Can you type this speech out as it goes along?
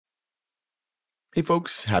Hey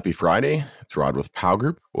folks, happy Friday. It's Rod with Pow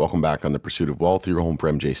Group. Welcome back on the Pursuit of Wealth, your home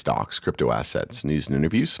for MJ stocks, crypto assets, news and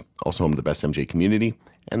interviews. Also home to the best MJ community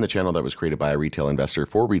and the channel that was created by a retail investor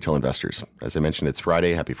for retail investors. As I mentioned, it's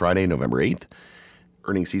Friday. Happy Friday, November 8th.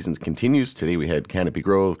 Earnings season continues. Today we had Canopy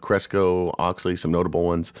Growth, Cresco, Oxley, some notable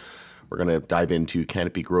ones. We're going to dive into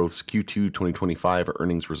Canopy Growth's Q2 2025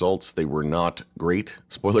 earnings results. They were not great.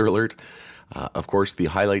 Spoiler alert. Of course, the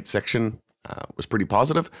highlight section was pretty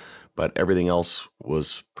positive, but everything else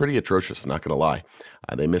was pretty atrocious, not going to lie.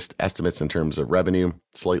 They missed estimates in terms of revenue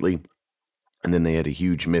slightly, and then they had a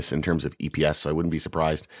huge miss in terms of EPS, so I wouldn't be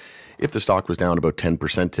surprised if the stock was down about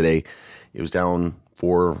 10% today. It was down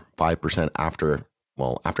 4-5% after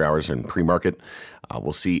hours and pre-market.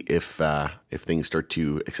 We'll see if things start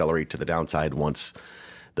to accelerate to the downside once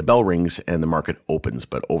the bell rings and the market opens,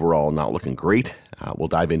 but overall not looking great. We'll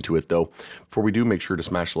dive into it though. Before we do, make sure to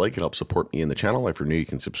smash the like. It helps support me in the channel. If you're new, you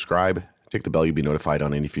can subscribe. Tick the bell, you'll be notified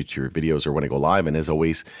on any future videos or when I go live. And as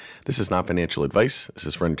always, this is not financial advice. This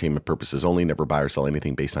is for entertainment purposes only. Never buy or sell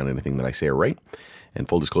anything based on anything that I say or write. And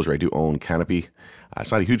full disclosure, I do own Canopy.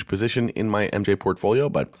 It's not a huge position in my MJ portfolio,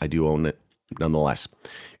 but I do own it nonetheless.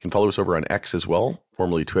 You can follow us over on X as well,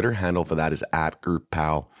 formerly Twitter. Handle for that is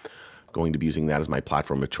 @GroupPow. Going to be using that as my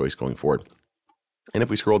platform of choice going forward. And if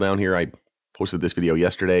we scroll down here, I posted this video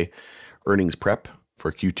yesterday, earnings prep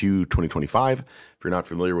for Q2 2025. If you're not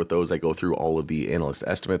familiar with those, I go through all of the analyst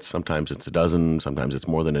estimates. Sometimes it's a dozen, sometimes it's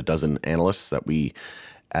more than a dozen analysts that we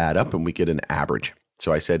add up and we get an average.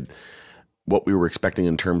 So I said what we were expecting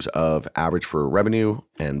in terms of average for revenue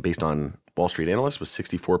and based on Wall Street analysts was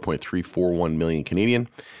 64.341 million Canadian,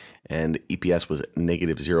 and EPS was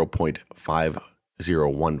negative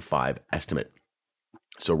 0.5015 estimate.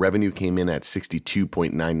 So revenue came in at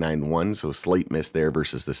 62.991, so a slight miss there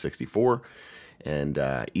versus the 64. And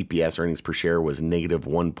EPS, earnings per share, was negative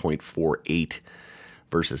 1.48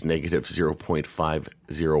 versus negative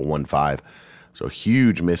 0.5015. So a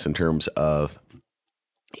huge miss in terms of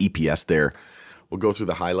EPS there. We'll go through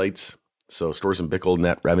the highlights. So Stores and Bickle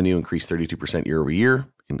net revenue increased 32% year over year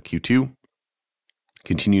in Q2.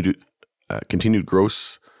 Continued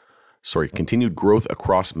growth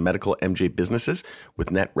across medical MJ businesses,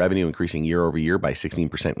 with net revenue increasing year over year by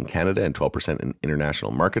 16% in Canada and 12% in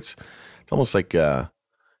international markets. It's almost like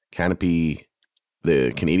Canopy,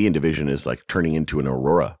 the Canadian division, is like turning into an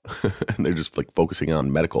Aurora, and they're just like focusing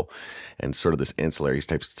on medical and sort of this ancillary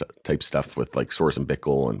type stuff with like Stores and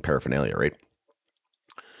Bickle and paraphernalia, right?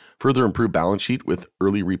 Further improved balance sheet with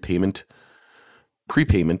early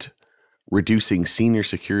prepayment, reducing senior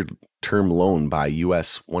secured term loan by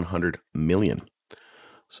US $100 million.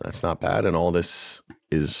 So that's not bad. And all this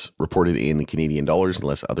is reported in Canadian dollars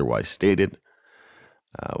unless otherwise stated.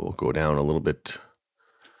 We'll go down a little bit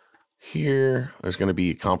here. There's going to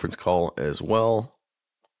be a conference call as well.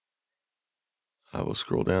 I will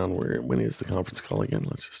scroll down. When is the conference call again?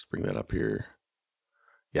 Let's just bring that up here.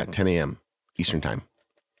 Yeah, 10 a.m. Eastern time.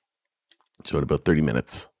 So in about 30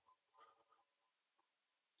 minutes.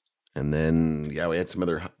 And then, we had some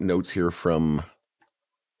other notes here from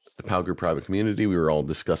the Pow Group private community. We were all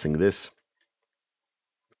discussing this.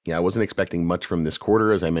 I wasn't expecting much from this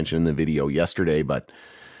quarter, as I mentioned in the video yesterday, but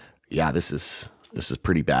this is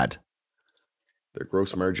pretty bad. Their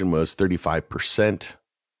gross margin was 35%.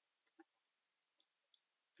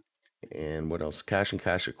 And what else? Cash and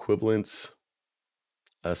cash equivalents.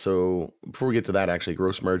 So before we get to that, actually,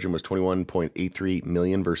 gross margin was 21.83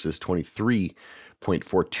 million versus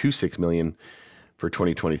 23.426 million for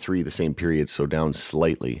 2023, the same period, so down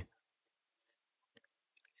slightly.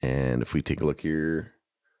 And if we take a look here,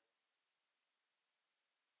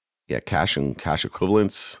 cash and cash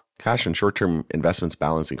equivalents, cash and short-term investments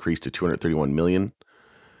balance increased to 231 million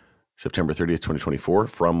September 30th, 2024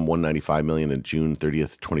 from 195 million in June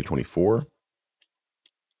 30th, 2024.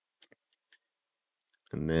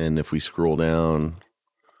 And then if we scroll down,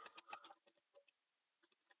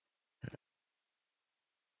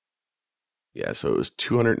 so it was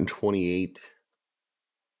 228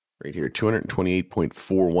 right here,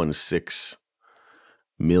 228.416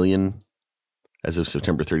 million as of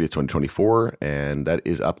September 30th, 2024. And that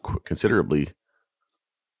is up considerably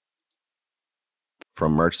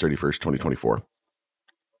from March 31st, 2024. In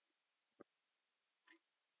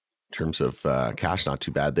terms of cash, not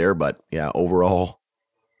too bad there, but overall,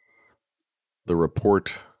 the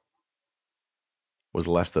report was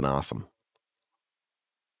less than awesome.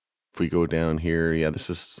 If we go down here,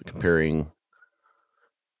 this is comparing,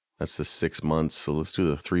 that's the 6 months. So let's do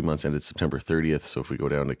the 3 months ended September 30th. So if we go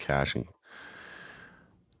down to cash and,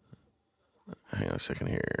 hang on a second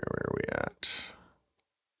here, where are we at?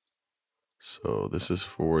 So this is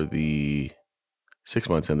for the 6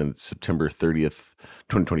 months, and then it's September 30th,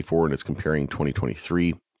 2024, and it's comparing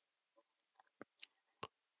 2023.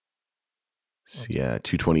 So yeah,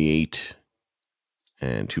 228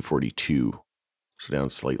 and 242. So down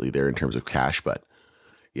slightly there in terms of cash, but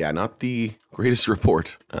yeah, not the greatest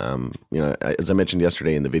report. As I mentioned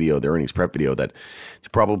yesterday in the video, the earnings prep video, that it's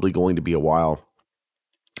probably going to be a while,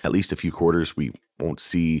 at least a few quarters. We won't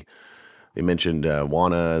see. They mentioned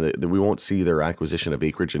Wana, that we won't see their acquisition of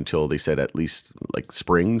acreage until, they said, at least like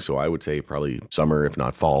spring. So I would say probably summer, if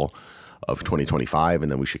not fall of 2025. And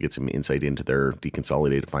then we should get some insight into their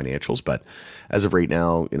deconsolidated financials. But as of right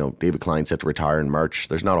now, David Klein set to retire in March.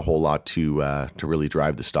 There's not a whole lot to really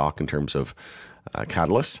drive the stock in terms of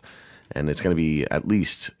catalysts. And it's going to be at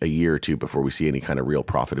least a year or two before we see any kind of real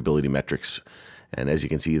profitability metrics. And as you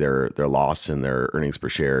can see, their loss and their earnings per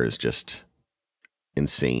share is just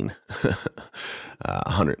insane.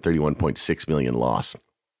 131.6 million loss.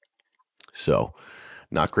 So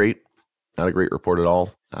not great. Not a great report at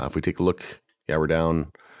all. If we take a look, yeah, we're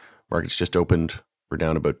down. Market's just opened. We're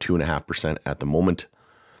down about 2.5% at the moment.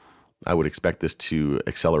 I would expect this to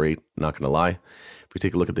accelerate, not going to lie. If we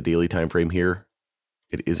take a look at the daily time frame here,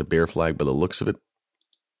 it is a bear flag by the looks of it.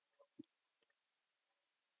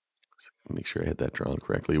 Make sure I had that drawn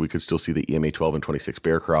correctly. We could still see the EMA 12 and 26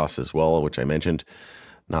 bear cross as well, which I mentioned.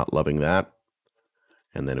 Not loving that.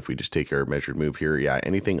 And then if we just take our measured move here, yeah,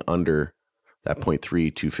 anything under that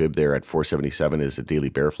 0.32 fib there at 477 is a daily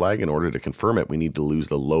bear flag. In order to confirm it, we need to lose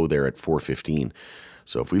the low there at 415.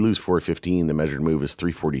 So if we lose 415, the measured move is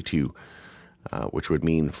 342, which would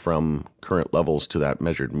mean from current levels to that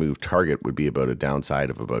measured move target would be about a downside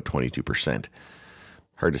of about 22%.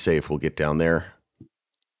 Hard to say if we'll get down there.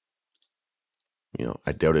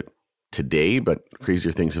 I doubt it today, but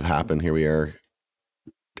crazier things have happened. Here we are,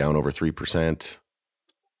 down over 3%.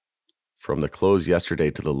 From the close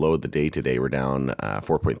yesterday to the low of the day today, we're down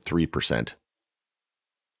 4.3%.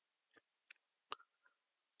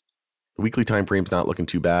 The weekly time frame's not looking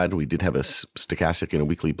too bad. We did have a stochastic and a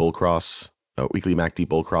weekly bull cross, weekly MACD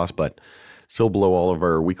bull cross, but still below all of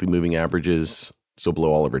our weekly moving averages, still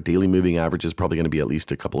below all of our daily moving averages. Probably going to be at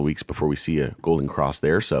least a couple of weeks before we see a golden cross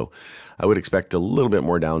there. So I would expect a little bit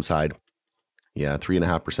more downside. Yeah,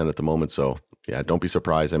 3.5% at the moment. So yeah, don't be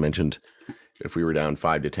surprised. I mentioned if we were down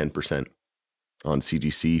 5 to 10% on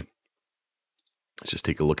CGC. Let's just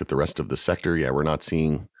take a look at the rest of the sector. Yeah, we're not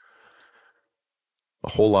seeing a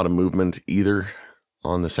whole lot of movement either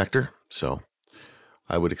on the sector. So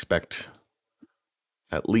I would expect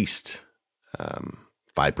at least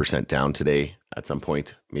 5% down today at some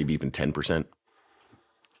point, maybe even 10%.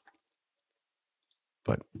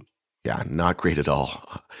 But yeah, not great at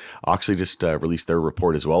all. Oxley just released their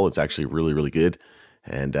report as well. It's actually really, really good,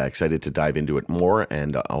 and excited to dive into it more.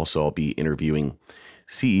 And also I'll be interviewing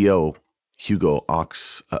CEO Hugo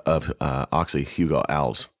Ox of Oxley, Hugo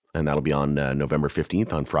Alves, and that'll be on November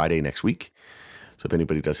 15th on Friday next week. So if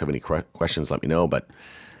anybody does have any questions, let me know. But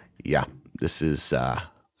yeah, this is,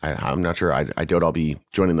 I'm not sure. I doubt I'll be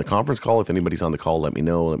joining the conference call. If anybody's on the call, let me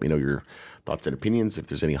know. Let me know your thoughts and opinions. If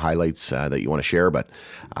there's any highlights that you want to share, but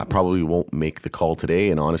I probably won't make the call today.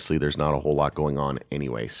 And honestly, there's not a whole lot going on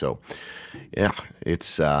anyway. So yeah,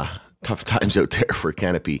 it's tough times out there for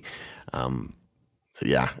Canopy.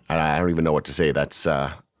 Yeah, I don't even know what to say. That's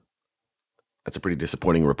a pretty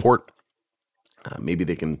disappointing report. Maybe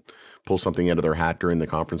they can pull something out of their hat during the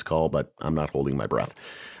conference call, but I'm not holding my breath.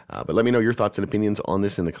 But let me know your thoughts and opinions on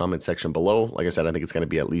this in the comment section below. Like I said, I think it's going to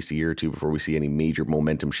be at least a year or two before we see any major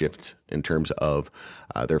momentum shift in terms of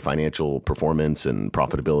their financial performance and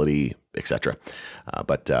profitability, etc.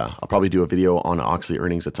 But I'll probably do a video on Oxley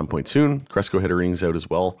earnings at some point soon. Cresco had earnings out as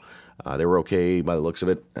well. They were okay by the looks of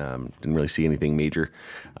it. Didn't really see anything major.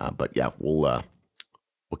 But yeah, we'll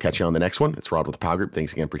catch you on the next one. It's Rod with the Pow Group.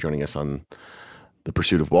 Thanks again for joining us on The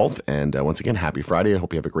Pursuit of Wealth. And once again, happy Friday. I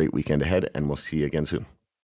hope you have a great weekend ahead, and we'll see you again soon.